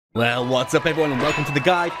Well, what's up everyone and welcome to the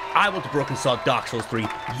guide. I want a Broken Sword Dark Souls 3,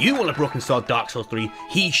 you want a Broken Sword Dark Souls 3,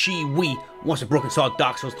 he, she, we wants a Broken Sword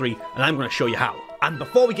Dark Souls 3, and I'm going to show you how. And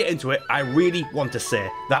before we get into it, I really want to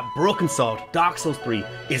say that Broken Sword Dark Souls 3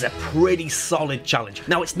 is a pretty solid challenge.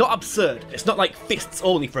 Now, it's not absurd, it's not like fists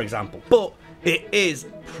only for example, but it is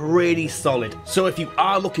pretty solid. So if you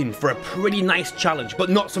are looking for a pretty nice challenge,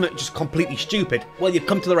 but not something just completely stupid, well, you've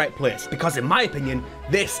come to the right place. Because in my opinion,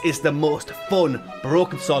 this is the most fun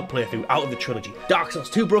Broken Sword playthrough out of the trilogy. Dark Souls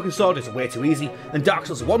 2 Broken Sword is way too easy, and Dark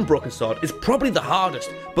Souls 1 Broken Sword is probably the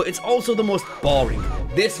hardest, but it's also the most boring.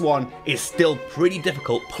 This one is still pretty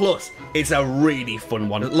difficult, plus it's a really fun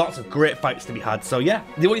one. Lots of great fights to be had, so yeah.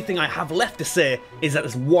 The only thing I have left to say is that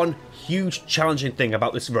there's one huge challenging thing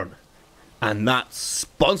about this run. And that's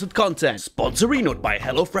sponsored content. Sponsorinoed by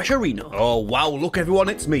HelloFresh Arena. Oh wow, look everyone,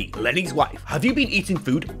 it's me, Lenny's wife. Have you been eating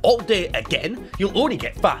food all day again? You'll only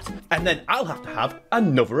get fat, and then I'll have to have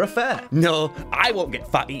another affair. No, I won't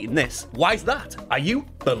get fat eating this. Why's that? Are you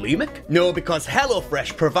bulimic? No, because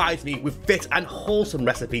HelloFresh provides me with fit and wholesome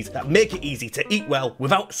recipes that make it easy to eat well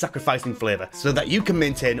without sacrificing flavour, so that you can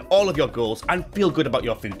maintain all of your goals and feel good about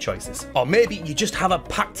your food choices. Or maybe you just have a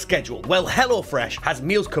packed schedule. Well, HelloFresh has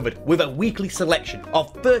meals covered with a weekly selection of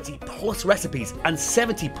 30 plus recipes and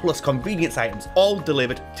 70 plus convenience items, all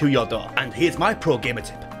delivered to your door. And here's my pro gamer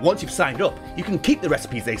tip. Once you've signed up, you can keep the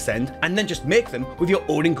recipes they send and then just make them with your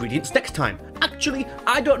own ingredients next time. Actually,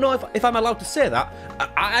 I don't know if I'm allowed to say that.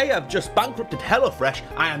 I have just bankrupted HelloFresh.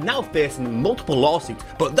 I am now facing multiple lawsuits,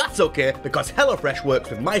 but that's okay because HelloFresh works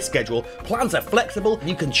with my schedule, plans are flexible, and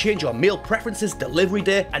you can change your meal preferences, delivery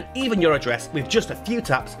day, and even your address with just a few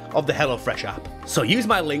taps of the HelloFresh app. So use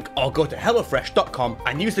my link or go to hellofresh.com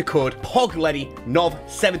and use the code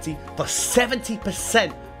POGLENNYNOV70 for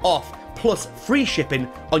 70% off plus free shipping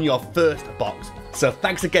on your first box. So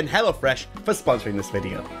thanks again HelloFresh for sponsoring this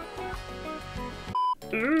video.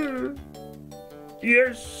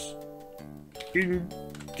 Yes,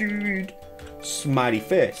 indeed. Smiley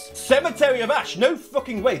face. Cemetery of Ash, no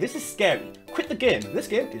fucking way, this is scary. Quit the game, this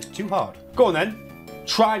game is too hard. Go on then,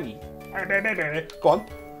 try me. Go on.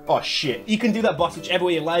 Oh shit, you can do that boss whichever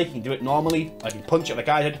way you like, you can do it normally, or you can punch it like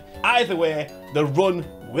I did. Either way, the run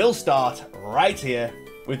will start right here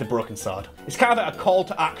with the Broken Sword. It's kind of like a call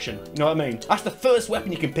to action, you know what I mean? That's the first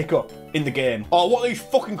weapon you can pick up in the game. Oh, what do these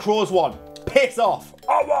fucking crows want? Piss off.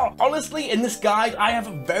 Oh, what? Honestly, in this guide, I have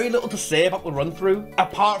very little to say about the run through,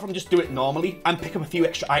 apart from just do it normally and pick up a few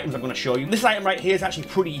extra items I'm going to show you. This item right here is actually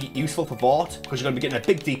pretty useful for Vort, because you're going to be getting a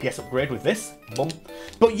big DPS upgrade with this. Boom.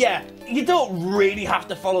 But yeah, you don't really have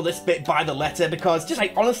to follow this bit by the letter, because just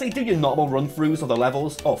like, honestly, do your normal run throughs of the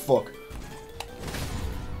levels. Oh, fuck.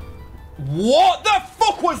 What the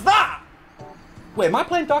fuck was that? Wait, am I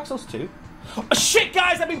playing Dark Souls 2? Oh, shit,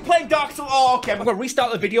 guys, I've been playing Dark Souls. Oh, okay, I'm gonna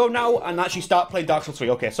restart the video now and actually start playing Dark Souls 3.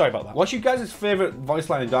 Okay, sorry about that. What's you guys' favorite voice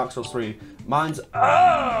line in Dark Souls 3? Mine's,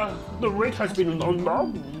 the wait has been long.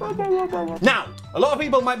 Now, a lot of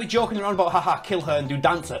people might be joking around about, haha, kill her and do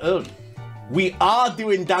Dancer early. We are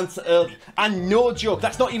doing Dancer early, and no joke,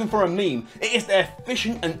 that's not even for a meme. It is the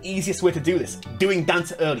efficient and easiest way to do this, doing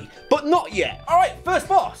Dancer early, but not yet. All right, first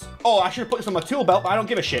boss. Oh, I should have put this on my tool belt, but I don't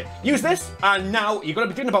give a shit. Use this, and now you're gonna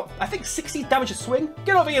be doing about, I think, 60 damage a swing.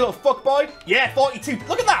 Get over here, little fuck boy. Yeah, 42,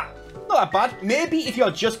 look at that. Not that bad. Maybe if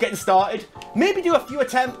you're just getting started, maybe do a few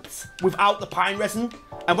attempts without the pine resin,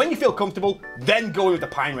 and when you feel comfortable, then go with the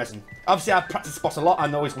pine resin. Obviously, I've practiced this boss a lot. I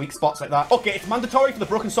know his weak spots like that. Okay, it's mandatory for the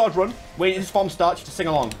Broken Sword run. When his form starts, you have to sing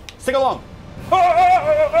along. Sing along.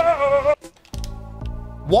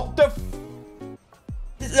 What the f...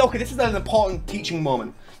 Okay, this is an important teaching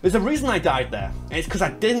moment. There's a reason I died there, and it's because I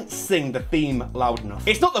didn't sing the theme loud enough.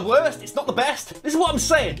 It's not the worst, it's not the best. This is what I'm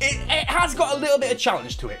saying. It has got a little bit of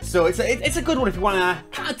challenge to it. So it's a good one if you want to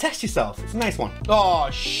kind of test yourself. It's a nice one. Oh,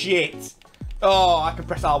 shit. Oh, I can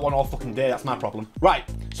press R1 all fucking day, that's my problem. Right,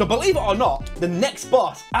 so believe it or not, the next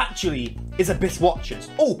boss actually is Abyss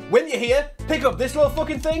Watchers. Oh, when you're here, pick up this little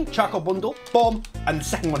fucking thing, charcoal bundle, boom, and the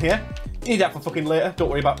second one here. You need that for fucking later,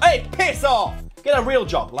 don't worry about. Hey, piss off! Get a real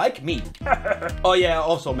job, like me. Oh yeah,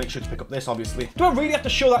 also make sure to pick up this, obviously. Do I really have to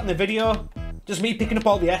show that in the video? Just me picking up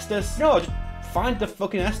all the Estus? No, just find the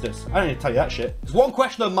fucking Estus. I don't need to tell you that shit. There's one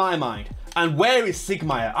question on my mind. And where is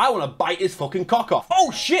Sigmire? I want to bite his fucking cock off.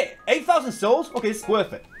 Oh shit! 8,000 souls? Okay, it's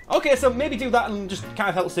worth it. Okay, so maybe do that and just kind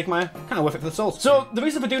of help Sigmire. Kind of worth it for the souls. So the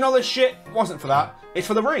reason for doing all this shit wasn't for that. It's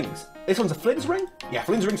for the rings. This one's a Flynn's ring. Yeah,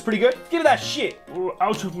 Flynn's ring's pretty good. Give it that shit.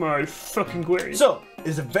 Out of my fucking way. So,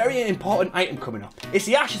 there's a very important item coming up. It's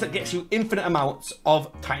the ashes that gets you infinite amounts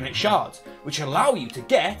of Titanite shards, which allow you to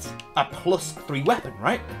get a +3 weapon,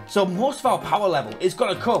 right? So most of our power level is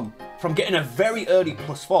gonna come from getting a very early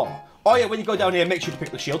 +4. Oh yeah, when you go down here, make sure to pick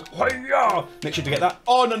the shield. Hi-ya! Make sure to get that.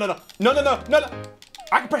 Oh, no.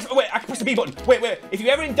 I can press the B button. Wait. If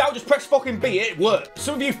you're ever in doubt, just press fucking B. It works.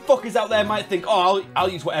 Some of you fuckers out there might think, oh, I'll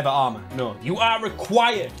use whatever armor. No, you are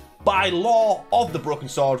required by law of the Broken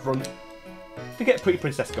Sword run to get Pretty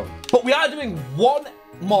Princess going. But we are doing one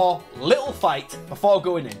more little fight before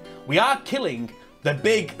going in. We are killing the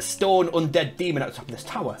big stone undead demon at the top of this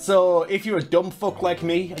tower. So if you're a dumb fuck like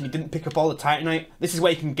me and you didn't pick up all the Titanite, this is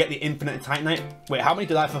where you can get the infinite Titanite. Wait, how many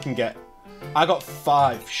did I fucking get? I got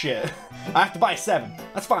 5, shit. I have to buy 7,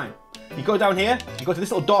 that's fine. You go down here, you go to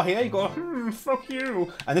this little door here, you go, fuck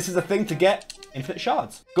you. And this is the thing to get infinite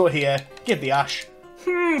shards. Go here, give the ash,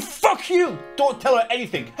 fuck you. Don't tell her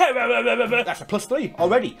anything. That's a +3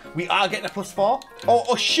 already. We are getting a +4.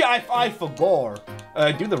 Oh shit, I forgot.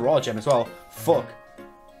 Do the raw gem as well. Fuck.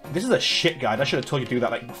 This is a shit guide. I should have told you to do that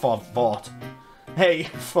like before I bought. Hey,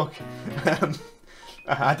 fuck.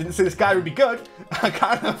 I didn't say this guy would be good. I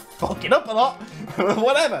kind of fuck it up a lot.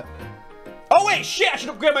 Whatever. Oh wait, shit, I should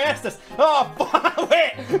upgrade my Estus. Oh, fuck,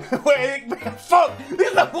 wait, fuck. This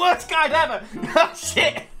is the worst guide ever. Oh,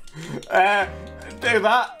 shit. Do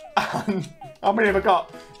that. How many have I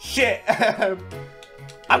got? Shit.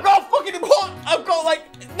 I've got fucking, what? I've got like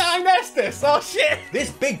 9 Estus. Oh, shit. This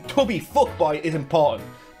big tubby fuckboy is important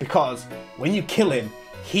because when you kill him,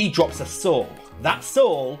 he drops a soul. That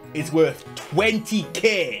soul is worth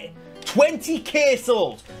 20k. 20k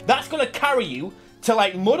souls. That's gonna carry you to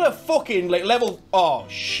like motherfucking like level. Oh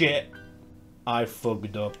shit. I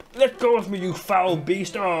fucked up. Let go of me, you foul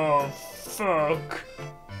beast. Oh, fuck.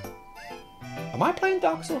 Am I playing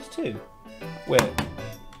Dark Souls 2? Wait.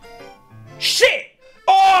 Shit!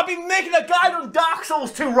 Oh, I've been making a guide on Dark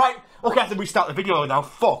Souls 2, right? Okay, I have to restart the video now.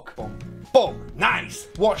 Fuck. Boom. Boom. Nice.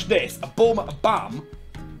 Watch this. A boom, a bam.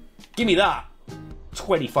 Give me that.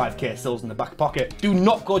 25k souls in the back pocket. Do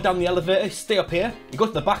not go down the elevator. Stay up here. You go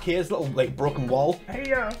to the back here. There's a little like broken wall.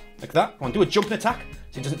 Hey, like that. Come on, do a jumping attack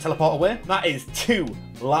so it doesn't teleport away. That is 2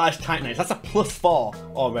 large Titanites. That's a +4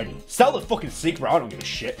 already. Sell the fucking Sigbrow. I don't give a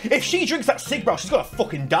shit. If she drinks that Sigbrow, she's gonna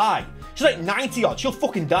fucking die. She's like 90 odd. She'll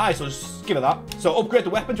fucking die. So just give her that. So upgrade the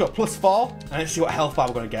weapon to a +4, and let's see what health bar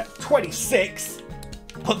we're gonna get. 26.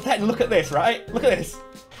 But then look at this, right? Look at this.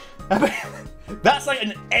 That's like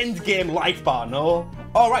an end game life bar, no?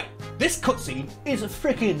 Alright, this cutscene is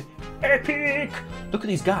freaking epic! Look at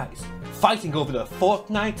these guys fighting over the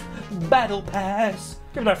Fortnite Battle Pass.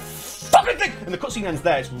 Give me that fucking thing! And the cutscene ends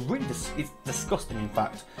there. It's really it's disgusting, in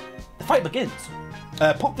fact. The fight begins.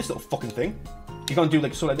 Pop this little fucking thing. You're gonna do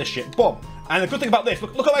like something like this shit. Boom. And the good thing about this,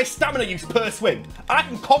 look at my stamina use per swing. I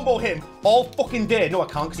can combo him all fucking day. No, I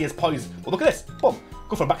can't because he has poison. But look at this. Boom.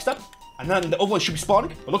 Go for a backstab. And then the other one should be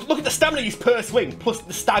spawning. But look at the stamina use per swing, plus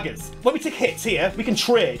the staggers. When we take hits here, we can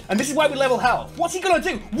trade. And this is why we level health. What's he gonna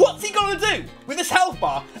do? What's he gonna do with this health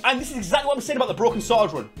bar? And this is exactly what I'm saying about the Broken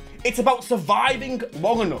Sword run. It's about surviving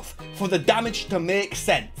long enough for the damage to make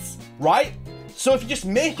sense, right? So if you just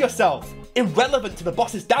make yourself irrelevant to the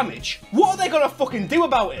boss's damage, what are they gonna fucking do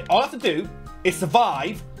about it? All I have to do is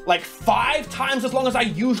survive like 5 times as long as I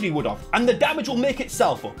usually would have, and the damage will make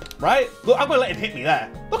itself up, right? Look, I'm gonna let him hit me there.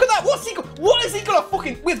 Look at that. What is he gonna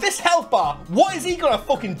fucking, with this health bar, what is he gonna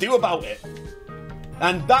fucking do about it?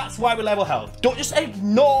 And that's why we level health. Don't just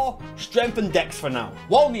ignore strength and dex for now.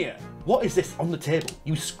 Walnir, what is this on the table?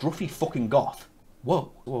 You scruffy fucking goth.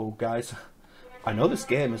 Whoa, guys. I know this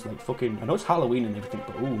game is like fucking, I know it's Halloween and everything,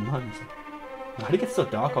 but oh man, how did it get so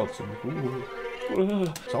dark all of a sudden?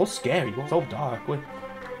 It's all scary, it's all dark. Wait.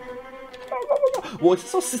 Whoa, it's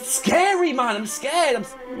so scary, man. I'm scared.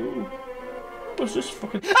 What's this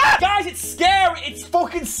fucking... Ah! Guys, it's scary. It's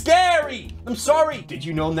fucking scary. I'm sorry. Did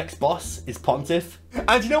you know next boss is Pontiff?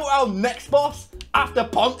 And you know what our next boss after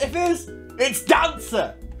Pontiff is? It's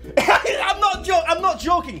Dancer. I'm not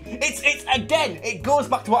joking. It's again, it goes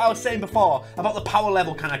back to what I was saying before about the power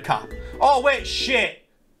level kind of cap. Oh, wait, shit.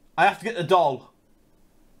 I have to get the doll.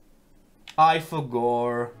 I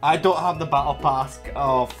forgot. I don't have the battle pass.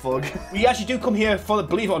 Oh, fuck. We actually do come here for the,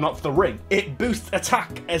 believe it or not, for the ring. It boosts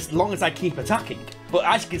attack as long as I keep attacking. But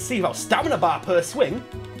as you can see, without stamina bar per swing,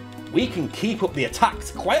 we can keep up the attacks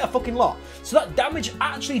quite a fucking lot. So that damage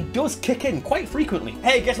actually does kick in quite frequently.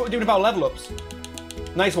 Hey, guess what we're doing about level ups?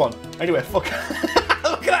 Nice one. Anyway, fuck.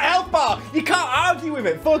 Look at that health health bar. You can't argue with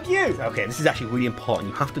it. Fuck you. Okay, this is actually really important.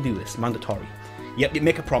 You have to do this. Mandatory. Yep, you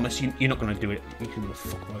make a promise. You're not going to do it. You can do a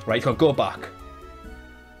fuck boy. Right, so go back.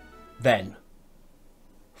 Then.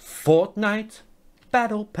 Fortnite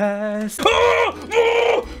Battle Pass.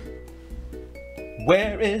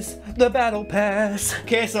 Where is the Battle Pass?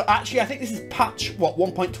 Okay, so actually I think this is patch, what,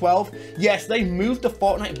 1.12? Yes, they moved the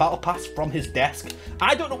Fortnite Battle Pass from his desk.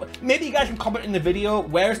 I don't know, maybe you guys can comment in the video,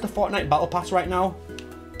 where is the Fortnite Battle Pass right now?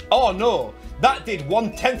 Oh no, that did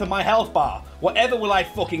 1/10 of my health bar. Whatever will I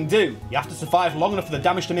fucking do? You have to survive long enough for the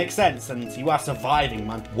damage to make sense, and you are surviving,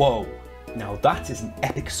 man. Whoa. Now that is an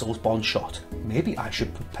epic Soulsborne shot. Maybe I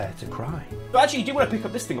should prepare to cry. But actually, you do want to pick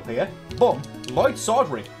up this thing up here. Boom. Lloyd Sword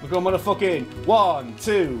Ring. We're going motherfucking 1,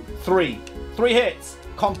 2, 3. 3 hits.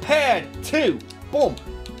 Compared to. Boom.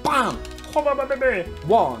 Bam.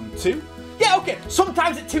 1, 2. Yeah, okay.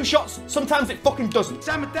 Sometimes it's 2 shots. Sometimes it fucking doesn't.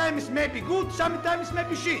 Sometimes it may be good, sometimes it may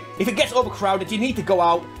be shit. If it gets overcrowded, you need to go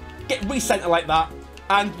out, get recenter like that.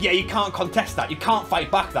 And yeah, you can't contest that. You can't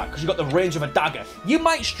fight back that because you've got the range of a dagger. You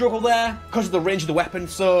might struggle there because of the range of the weapon.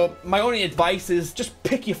 So my only advice is just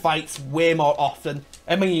pick your fights way more often.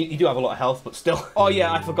 I mean, you do have a lot of health, but still. Oh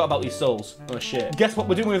yeah, I forgot about these souls. Oh shit. Guess what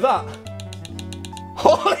we're doing with that?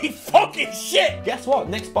 Holy fucking shit! Guess what?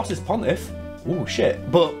 Next boss is Pontiff. Ooh,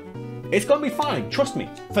 shit. But it's gonna be fine, trust me.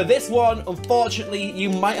 For this one, unfortunately, you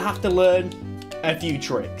might have to learn a few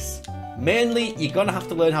tricks. Mainly, you're gonna have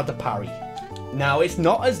to learn how to parry. Now, it's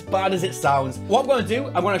not as bad as it sounds. What I'm going to do,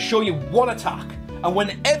 I'm going to show you one attack. And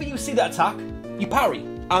whenever you see that attack, you parry.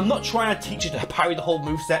 I'm not trying to teach you to parry the whole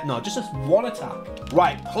moveset. No, just this one attack.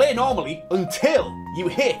 Right, play normally until you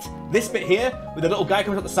hit this bit here with the little guy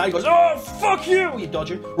comes up the side and goes, oh, fuck you, you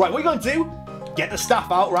dodger. Right, what you're going to do, get the staff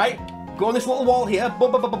out, right? Go on this little wall here,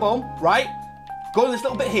 boom, boom, boom, boom, boom, right? Go on this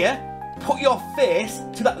little bit here, put your face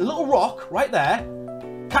to that little rock right there,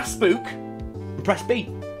 cast spook, and press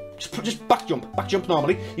B. Just back jump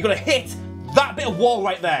normally. You're gonna hit that bit of wall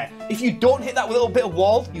right there. If you don't hit that little bit of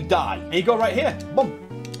wall, you die. And you go right here,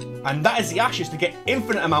 boom. And that is the ashes to get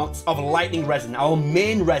infinite amounts of lightning resin, our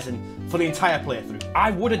main resin for the entire playthrough.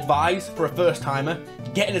 I would advise, for a first timer,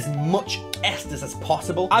 getting as much Estus as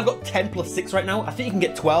possible. I've got 10 plus 6 right now. I think you can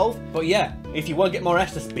get 12. But yeah, if you want to get more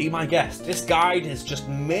Estus, be my guest. This guide is just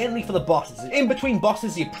mainly for the bosses. In between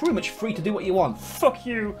bosses, you're pretty much free to do what you want. Fuck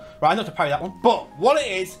you. Right, I know how to parry that one. But what it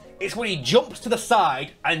is, it's when he jumps to the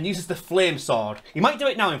side and uses the flame sword. You might do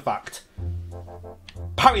it now, in fact.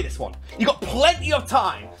 Parry this one. You got plenty of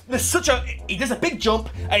time. He does a big jump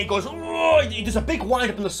and he goes, oh, he does a big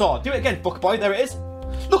wind up in the sword. Do it again, fuckboy. There it is.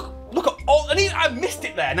 Look at all, and I missed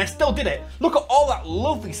it there and I still did it. Look at all that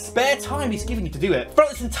lovely spare time he's giving you to do it.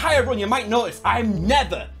 Throughout this entire run, you might notice I'm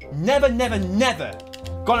never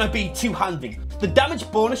gonna be two-handing. The damage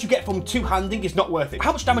bonus you get from two-handing is not worth it.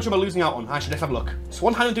 How much damage am I losing out on? Actually, let's have a look. So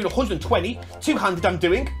one-handed I'm doing 120, two-handed I'm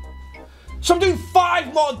doing. So I'm doing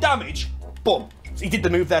 5 more damage. Boom. So he did the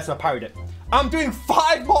move there, so I parried it. I'm doing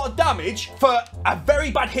 5 more damage for a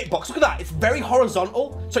very bad hitbox. Look at that, it's very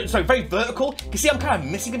horizontal. Sorry, very vertical. You see I'm kind of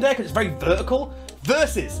missing him there because it's very vertical.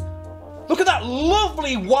 Versus, look at that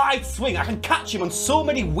lovely wide swing. I can catch him on so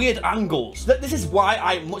many weird angles. This is why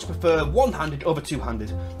I much prefer one-handed over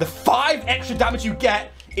two-handed. The 5 extra damage you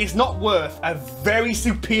get is not worth a very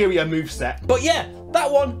superior moveset. But yeah,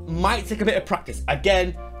 that one might take a bit of practice.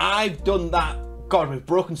 Again, I've done that. God, with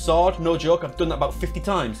Broken Sword, no joke, I've done that about 50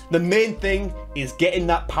 times. The main thing is getting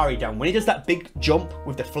that parry down. When he does that big jump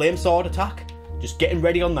with the Flame Sword attack, just getting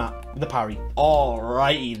ready on that with the parry.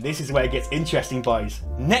 Alrighty, this is where it gets interesting, boys.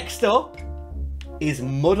 Next up is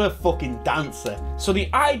motherfucking Dancer. So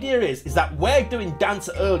the idea is that we're doing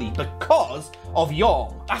Dancer early because of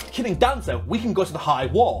Yorm. After killing Dancer, we can go to the high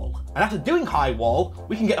wall. And after doing high wall,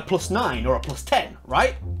 we can get a +9 or a +10,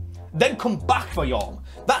 right? Then come back for Yorm.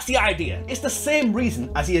 That's the idea. It's the same reason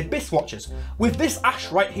as the Abyss Watchers. With this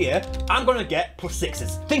Ash right here, I'm gonna get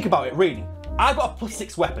 +6s. Think about it, really. I've got a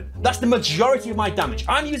 +6 weapon. That's the majority of my damage.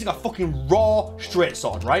 I'm using a fucking raw straight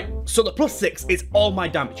sword, right? So the +6 is all my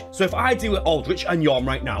damage. So if I do Aldrich and Yorm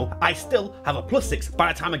right now, I still have a +6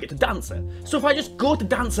 by the time I get to Dancer. So if I just go to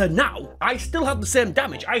Dancer now, I still have the same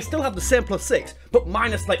damage. I still have the same +6, but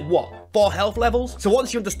minus like what? 4 health levels? So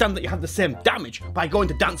once you understand that you have the same damage by going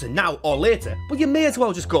to Dancer now or later, well, you may as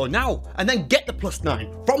well just go now and then get the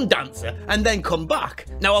 +9 from Dancer and then come back.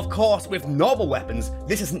 Now, of course, with normal weapons,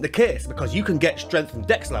 this isn't the case because you can get strength and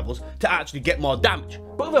dex levels to actually get more damage.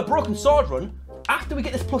 But with a Broken Sword run, after we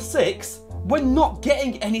get this +6, we're not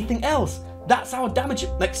getting anything else. That's our damage,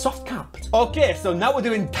 like soft capped. Okay, so now we're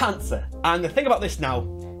doing Dancer. And the thing about this now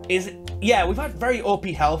is, yeah, we've had very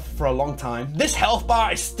OP health for a long time. This health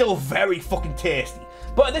bar is still very fucking tasty.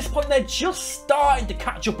 But at this point, they're just starting to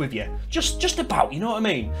catch up with you. Just about, you know what I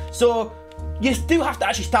mean? So you do have to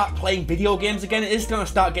actually start playing video games again. It is going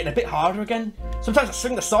to start getting a bit harder again. Sometimes I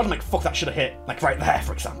swing the sword and I'm like, fuck, that should have hit. Like right there,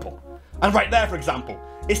 for example. And right there, for example.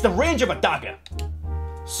 It's the range of a dagger.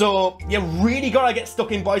 So you really got to get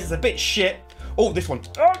stuck in, boys. It's a bit shit. Oh, this one.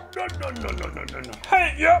 Oh, no.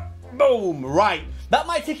 Hey, yep. Boom. Right. That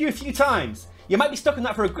might take you a few times. You might be stuck in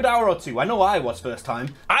that for a good hour or two. I know I was first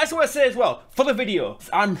time. I just want to say as well, for the video,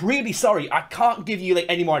 I'm really sorry. I can't give you like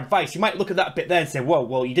any more advice. You might look at that bit there and say, whoa,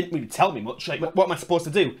 well, you didn't really tell me much. Like, what am I supposed to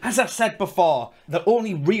do? As I've said before, the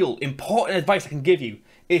only real important advice I can give you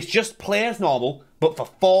is just play as normal, but for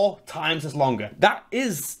 4 times as longer. That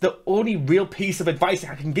is the only real piece of advice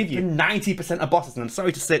I can give you. 90% of bosses, and I'm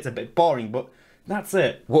sorry to say it's a bit boring, but that's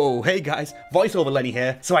it. Whoa, hey guys, voiceover Lenny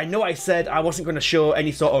here. So I know I said I wasn't going to show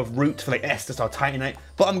any sort of route for like Estus or Titanite,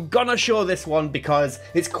 but I'm gonna show this one because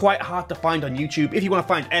it's quite hard to find on YouTube. If you want to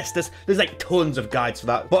find Estus, there's like tons of guides for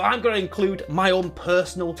that. But I'm going to include my own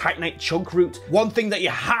personal Titanite chunk route. One thing that you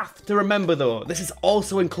have to remember though, this is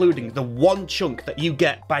also including the 1 chunk that you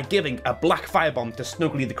get by giving a black firebomb to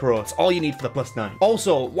Snuggly the Crow. It's all you need for the +9.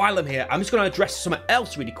 Also, while I'm here, I'm just going to address something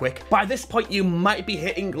else really quick. By this point, you might be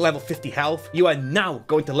hitting level 50 health. You are now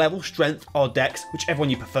going to level strength or dex, whichever one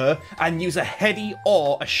you prefer, and use a heavy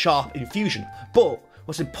or a sharp infusion. But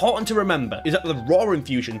what's important to remember is that the raw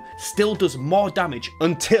infusion still does more damage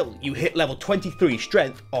until you hit level 23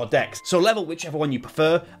 strength or dex. So level whichever one you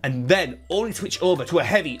prefer, and then only switch over to a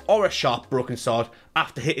heavy or a sharp broken sword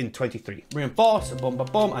after hitting 23. Reinforce, boom, boom,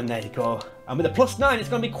 boom, and there you go. And with a +9, it's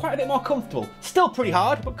going to be quite a bit more comfortable. Still pretty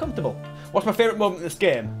hard, but comfortable. What's my favourite moment in this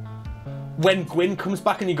game? When Gwyn comes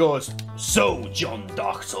back and he goes, "So, John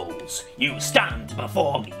Dark Souls, you stand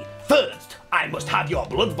before me. First, I must have your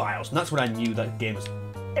blood vials." And that's when I knew that game was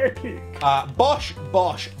epic. Bosh.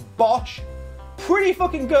 Pretty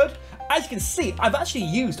fucking good. As you can see, I've actually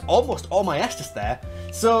used almost all my Estus there.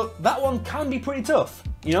 So that one can be pretty tough,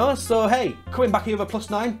 you know? So hey, coming back here with a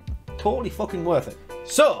 +9, totally fucking worth it.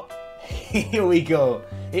 So, here we go.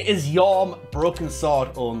 It is Yhorm Broken Sword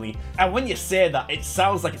only. And when you say that, it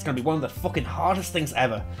sounds like it's going to be one of the fucking hardest things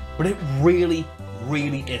ever. But it really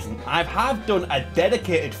isn't. I have done a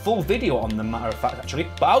dedicated full video on the matter of fact, actually.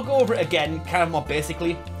 But I'll go over it again, kind of more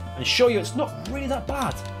basically, and show you it's not really that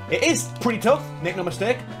bad. It is pretty tough, make no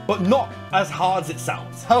mistake, but not as hard as it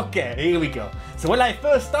sounds. Okay, here we go. So when I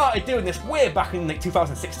first started doing this way back in like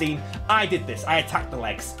 2016, I did this. I attacked the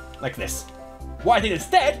legs, like this. What I did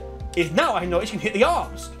instead is now I notice you can hit the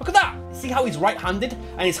arms. Look at that. See how he's right-handed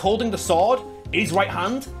and he's holding the sword in his right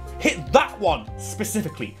hand? Hit that one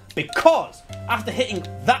specifically, because after hitting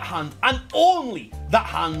that hand and only that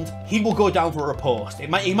hand, he will go down for a riposte.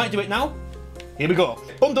 He might do it now. Here we go.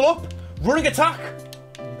 Bundle up, running attack.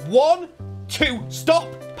 1, 2, stop,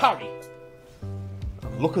 parry.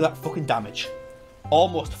 Look at that fucking damage.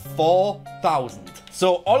 Almost 4,000.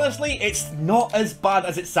 So honestly, it's not as bad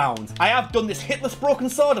as it sounds. I have done this hitless broken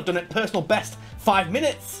sword. I've done it personal best 5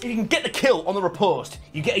 minutes. If you can get the kill on the riposte,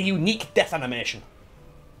 you get a unique death animation.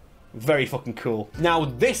 Very fucking cool. Now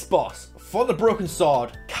this boss for the broken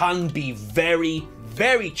sword can be very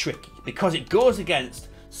tricky because it goes against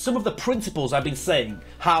some of the principles I've been saying,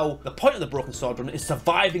 how the point of the broken sword run is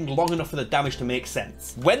surviving long enough for the damage to make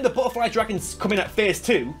sense. When the butterfly dragons come in at phase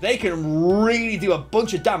 2, they can really do a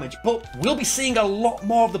bunch of damage, but we'll be seeing a lot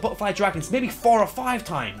more of the butterfly dragons, maybe 4 or 5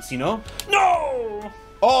 times, you know? No!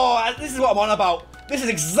 Oh, this is what I'm on about. This is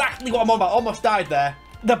exactly what I'm on about. Almost died there.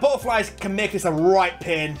 The butterflies can make this a right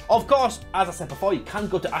pain. Of course, as I said before, you can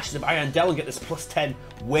go to Ashes of Irondell and get this +10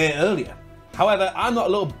 way earlier. However, I'm not a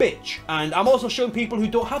little bitch, and I'm also showing people who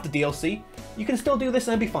don't have the DLC, you can still do this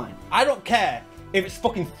and be fine. I don't care if it's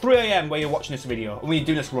fucking 3 AM where you're watching this video, or when you're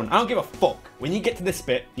doing this run. I don't give a fuck. When you get to this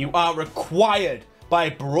bit, you are required by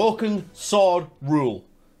broken sword rule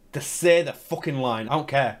to say the fucking line. I don't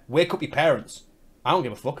care. Wake up your parents. I don't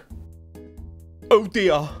give a fuck. Oh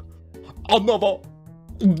dear. Another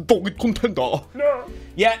dog contender. No.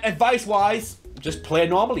 Yeah, advice-wise, just play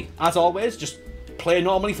normally. As always, just play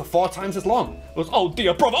normally for 4 times as long. It was, oh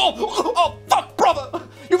dear, brother. Oh, fuck, brother.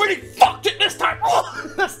 You really fucked it this time.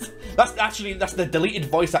 Oh. That's the deleted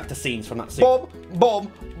voice actor scenes from that scene.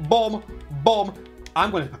 Boom.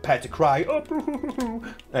 I'm going to prepare to cry.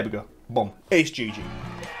 There we go. Boom. Ace GG.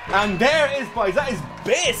 And there it is, boys. That is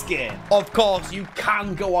base game. Of course, you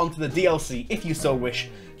can go on to the DLC if you so wish.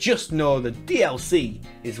 Just know the DLC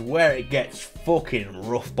is where it gets fucking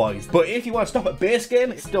rough, boys. But if you want to stop at base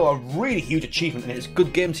game, it's still a really huge achievement and it's a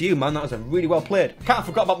good game to you, man. That was a really well played. Can't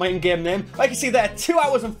forget about my in-game name. Like you see there, 2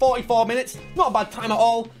 hours and 44 minutes. Not a bad time at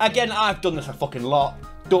all. Again, I've done this a fucking lot.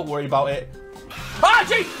 Don't worry about it. Ah,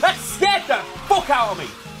 gee! That scared the fuck out of me!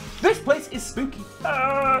 This place is spooky.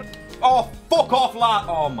 Oh, fuck off, lad!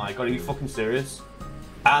 Oh my god, are you fucking serious?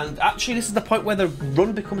 And actually, this is the point where the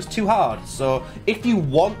run becomes too hard. So, if you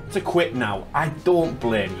want to quit now, I don't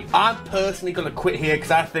blame you. I'm personally going to quit here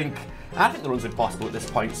because I think the run's impossible at this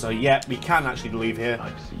point. So, yeah, we can actually leave here.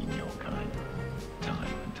 I've seen your kind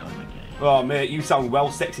time and time again. Oh, mate, you sound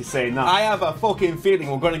well sexy saying that. I have a fucking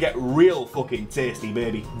feeling we're going to get real fucking tasty,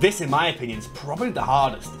 baby. This, in my opinion, is probably the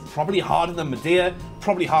hardest. Probably harder than Medea,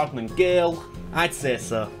 probably harder than Gale. I'd say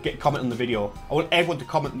so. Get a comment on the video. I want everyone to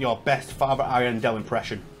comment your best Father Ariandel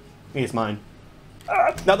impression. Here's mine.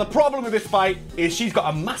 Now the problem with this fight is she's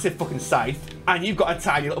got a massive fucking scythe and you've got a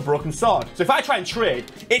tiny little broken sword. So if I try and trade,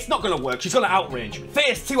 it's not going to work. She's going to outrange me.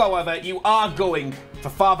 Phase 2, however, you are going for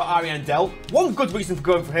Father Ariandel. One good reason for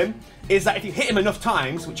going for him is that if you hit him enough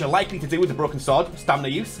times, which you're likely to do with the broken sword, stamina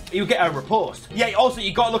use, you get a riposte. Yeah, also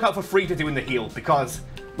you got to look out for free to do in the heal because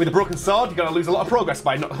with a broken sword, you're going to lose a lot of progress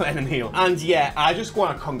by not letting him heal. And yeah, I just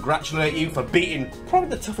want to congratulate you for beating probably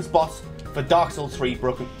the toughest boss for Dark Souls 3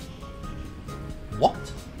 broken... What?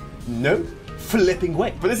 No flipping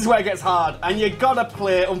way. But this is where it gets hard, and you gotta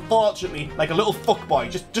play, unfortunately, like a little fuckboy.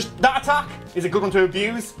 Just that attack is a good one to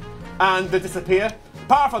abuse, and they disappear.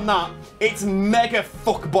 Apart from that, it's mega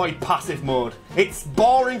fuckboy passive mode. It's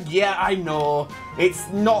boring, yeah, I know. It's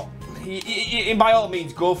not... by all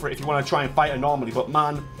means, go for it if you want to try and fight her normally, but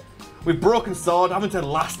man, with broken sword, having to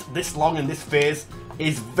last this long in this phase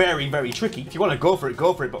is very, very tricky. If you want to go for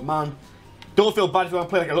it, but man, don't feel bad if you want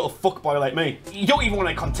to play like a little fuckboy like me. You don't even want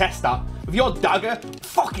to contest that. With your dagger,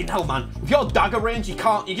 fucking hell, man. With your dagger range, you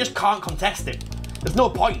just can't contest it. There's no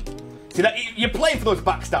point. See, that you're playing for those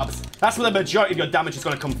backstabs. That's where the majority of your damage is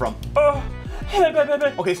going to come from.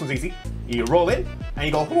 Okay, this one's easy. You roll in, and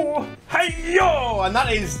you go, oh, hey yo, and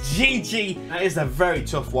that is GG. That is a very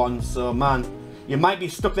tough one, so man, you might be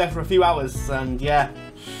stuck there for a few hours, and yeah,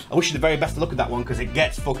 I wish you the very best of luck with that one, because it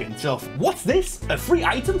gets fucking tough. What's this? A free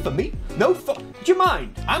item for me? No fuck. Do you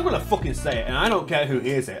mind? I'm gonna fucking say it, and I don't care who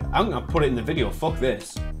hears it. I'm gonna put it in the video. Fuck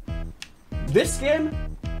this. This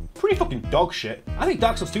game, pretty fucking dog shit. I think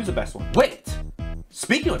Dark Souls 2 is the best one. Wait,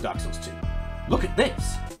 speaking of Dark Souls 2, look at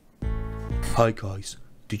this. Hi guys.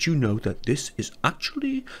 Did you know that this is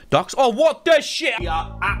actually Dark Souls? Oh, what the shit? We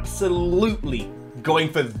are absolutely going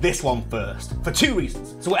for this one first, for two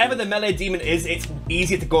reasons. So whatever the melee demon is, it's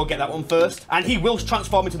easier to go get that one first, and he will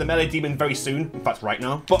transform into the melee demon very soon, in fact right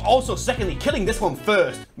now. But also, secondly, killing this one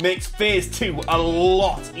first makes phase 2 a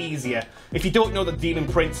lot easier. If you don't know, the demon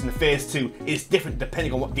prince in the phase 2 is different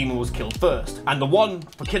depending on what demon was killed first. And the one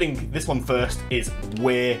for killing this one first is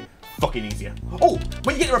way fucking easier. Oh,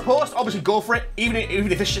 when you get the riposte, obviously go for it. Even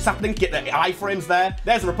if this shit's happening, get the iframes there.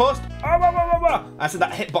 There's the riposte. I said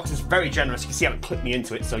that hitbox is very generous. You can see how it clipped me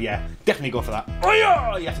into it. So yeah, definitely go for that. Oh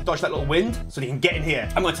yeah! You have to dodge that little wind so you can get in here.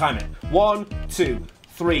 I'm gonna time it. 1, 2,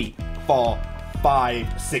 3, 4,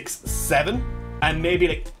 5, 6, 7, and maybe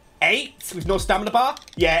like 8 with no stamina bar.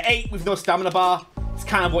 Yeah, 8 with no stamina bar. It's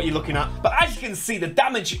kind of what you're looking at. But as you can see, the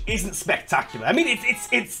damage isn't spectacular. I mean,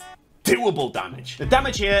 it's doable damage. The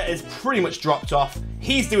damage here is pretty much dropped off.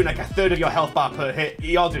 He's doing like a third of your health bar per hit.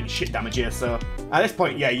 You're doing shit damage here, so at this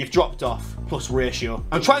point, yeah, you've dropped off. Plus ratio.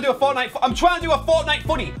 I'm trying to do a Fortnite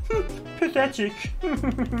footy. Pathetic.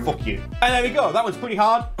 Fuck you. And there we go. That one's pretty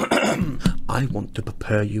hard. I want to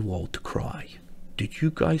prepare you all to cry. Did you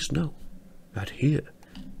guys know that here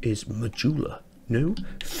is Majula? No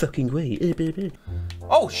fucking way.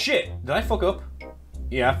 Oh shit! Did I fuck up?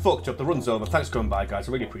 Yeah, I fucked up. The run's over. Thanks for coming by, guys.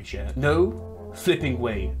 I really appreciate it. No flipping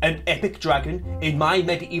way. An epic dragon in my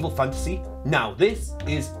medieval fantasy. Now, this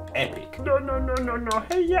is epic. No.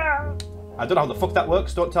 Hey, yeah. I don't know how the fuck that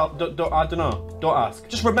works. I don't know. Don't ask.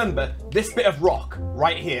 Just remember, this bit of rock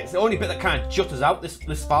right here, it's the only bit that kind of jutters out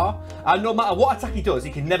this far. And no matter what attack he does,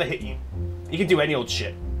 he can never hit you. He can do any old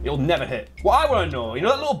shit. It'll never hit. What I want to know, you know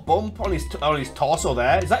that little bump on his torso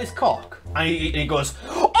there? Is that his cock? And he goes,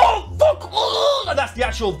 oh fuck! Oh! And that's the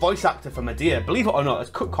actual voice actor for Medea. Believe it or not, it's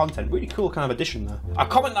cut content. Really cool kind of addition there. A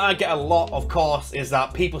comment that I get a lot, of course, is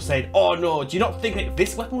that people say, oh no, do you not think that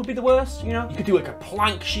this weapon would be the worst? You know, you could do like a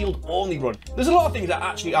plank shield only run. There's a lot of things that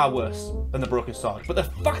actually are worse than the broken sword. But the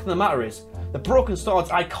fact of the matter is, the broken sword's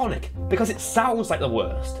iconic because it sounds like the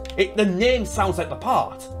worst. The name sounds like the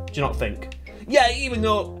part. Do you not think? Yeah, even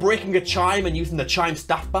though breaking a chime and using the chime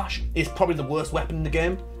staff bash is probably the worst weapon in the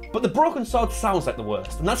game, but the broken sword sounds like the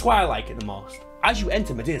worst, and that's why I like it the most. As you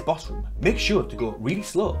enter Medea's boss room, make sure to go really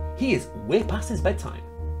slow. He is way past his bedtime.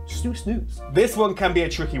 Snooze. This one can be a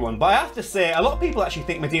tricky one, but I have to say, a lot of people actually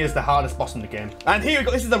think Medea is the hardest boss in the game. And here we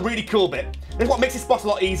go, this is a really cool bit. This is what makes this boss a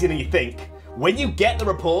lot easier than you think. when you get the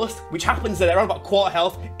riposte, which happens at around about quarter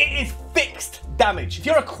health, it is fixed damage. If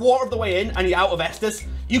you're a quarter of the way in and you're out of Estus,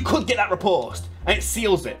 you could get that riposte, and it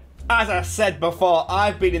seals it. As I said before,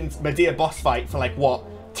 I've been in Medea boss fight for like, what,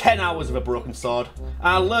 10 hours of a broken sword.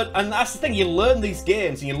 And that's the thing, you learn these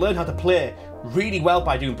games and you learn how to play really well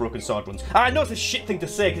by doing broken sword runs. And I know it's a shit thing to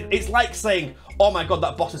say, 'cause it's like saying, oh my god,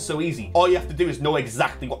 that boss is so easy. All you have to do is know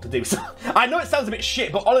exactly what to do. So I know it sounds a bit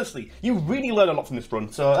shit, but honestly, you really learn a lot from this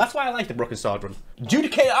run. So that's why I like the broken sword run.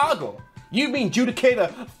 Judicator Argo. You mean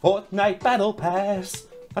Judicator Fortnite Battle Pass.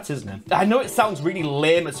 That's his name. I know it sounds really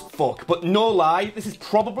lame as fuck, but no lie, this is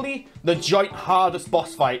probably the joint hardest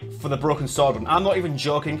boss fight for the Broken Sword run. I'm not even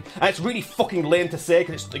joking. And it's really fucking lame to say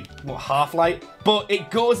because it's like, what, half-light? But it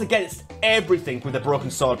goes against everything with the Broken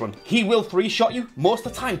Sword run. He will 3-shot you, most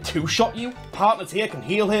of the time 2-shot you. Partners here can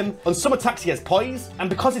heal him. On some attacks he has poise, and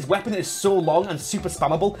because his weapon is so long and super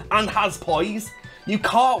spammable and has poise, you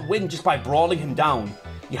can't win just by brawling him down.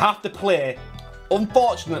 You have to play,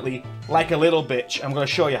 unfortunately, like a little bitch. I'm going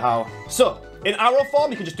to show you how. So, in arrow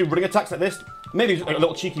form, you can just do running attacks like this. Maybe just like a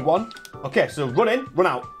little cheeky one. Okay, so run in, run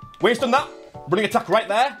out. When he's done that, running attack right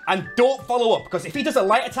there, and don't follow up, because if he does a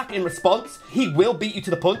light attack in response, he will beat you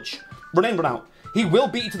to the punch. Run in, run out. He will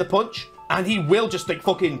beat you to the punch, and he will just like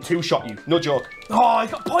fucking 2-shot you. No joke. Oh, he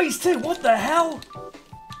got poise too. What the hell?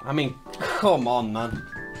 I mean, come on, man.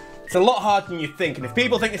 It's a lot harder than you think, and if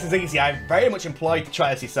people think this is easy, I very much implore you to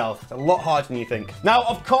try this yourself. It's a lot harder than you think. Now,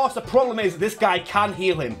 of course, the problem is that this guy can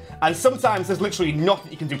heal him, and sometimes there's literally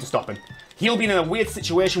nothing you can do to stop him. He'll be in a weird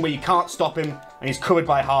situation where you can't stop him, and he's covered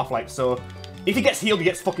by half-life, so if he gets healed, he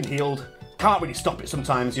gets fucking healed. Can't really stop it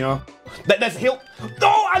sometimes, you know? There's a heal.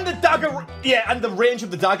 Oh, and the dagger, yeah, and the range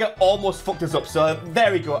of the dagger almost fucked us up, so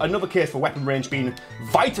there we go. Another case for weapon range being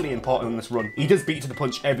vitally important on this run. He does beat you to the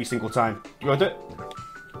punch every single time. You want to do it?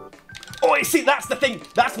 Oh, you see, that's the thing.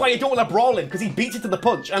 That's why you don't want to brawl him, because he beats it to the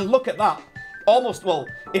punch. And look at that. Almost, well,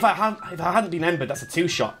 if I hadn't been embered, that's a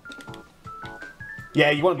 2-shot.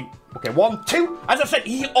 Yeah, you want to be... Okay, 1, 2. As I said,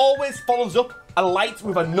 he always follows up a light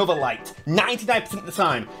with another light. 99% of the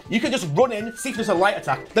time. You can just run in, see if there's a light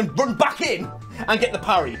attack, then run back in and get the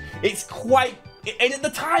parry. It's quite... And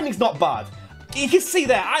the timing's not bad. You can see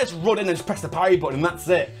there, I just run in and just press the parry button and that's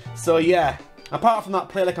it. So, yeah. Apart from that,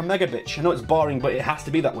 play like a mega bitch. I know it's boring, but it has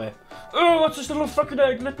to be that way. Oh, what's this little fucking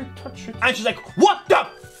egg? Let me touch it. And she's like, what the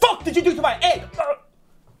fuck did you do to my egg?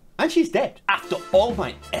 And she's dead. After all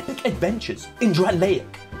my epic adventures in Dralaic,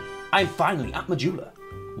 I'm finally at Majula.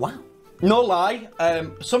 Wow. No lie,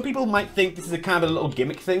 some people might think this is a kind of a little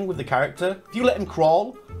gimmick thing with the character. If you let him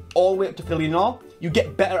crawl all the way up to Filianor, you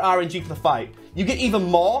get better RNG for the fight. You get even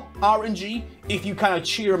more RNG if you kind of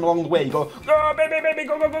cheer him along the way. You go, oh, baby,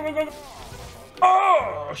 go, go, go, go, go.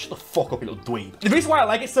 Oh, shut the fuck up, you little dweeb. The reason why I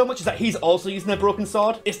like it so much is that he's also using a broken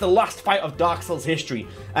sword. It's the last fight of Dark Souls history,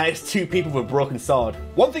 and it's 2 people with a broken sword.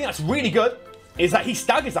 One thing that's really good is that he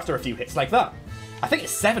staggers after a few hits like that. I think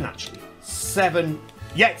it's 7, actually. 7.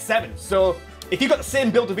 Yeah, it's 7. So, if you've got the same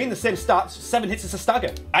build of me and the same stats, 7 hits is a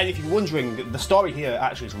stagger. And if you're wondering, the story here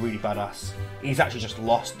actually is really badass. He's actually just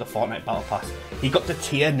lost the Fortnite Battle Pass. He got to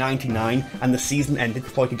tier 99, and the season ended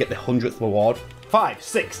before he could get the 100th reward. 5,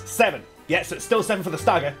 6, 7. Yeah, so it's still 7 for the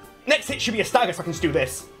stagger. Next hit should be a stagger, so I can just do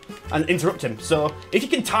this and interrupt him. So if you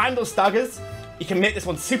can time those staggers, you can make this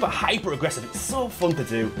one super hyper aggressive. It's so fun to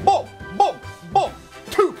do. Boom, boom, boom.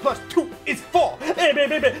 2 plus 2 is 4. Hey,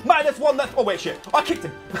 baby, minus 1. That's. Oh wait, shit. I kicked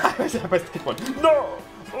him. I pressed the kick one. No.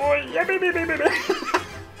 Oh yeah, baby.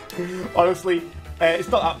 Honestly, it's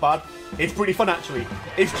not that bad. It's pretty fun actually.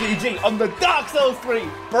 It's GG on the Dark Souls 3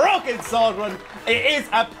 Broken Sword run. It is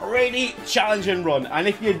a pretty challenging run, and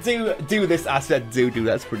if you do this, I said do,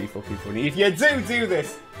 that's pretty fucking funny. If you do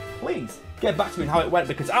this, please get back to me on how it went,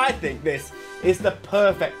 because I think this is the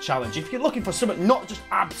perfect challenge. If you're looking for something not just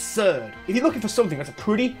absurd, if you're looking for something that's a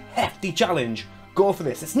pretty hefty challenge, go for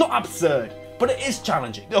this. It's not absurd, but it is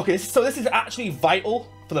challenging. Okay, so this is actually vital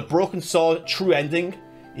for the Broken Sword true ending.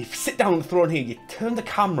 If you sit down on the throne here, you turn the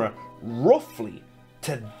camera roughly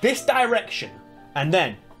to this direction, and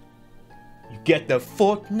then you get the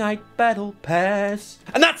Fortnite Battle Pass.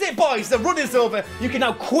 And that's it, boys. The run is over. You can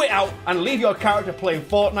now quit out and leave your character playing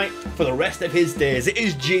Fortnite for the rest of his days. It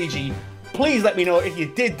is GG. Please let me know if you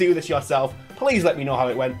did do this yourself. Please let me know how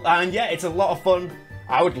it went. And yeah, it's a lot of fun.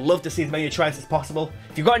 I would love to see as many tries as possible.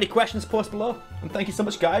 If you've got any questions, post below. And thank you so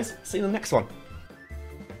much, guys. See you in the next one.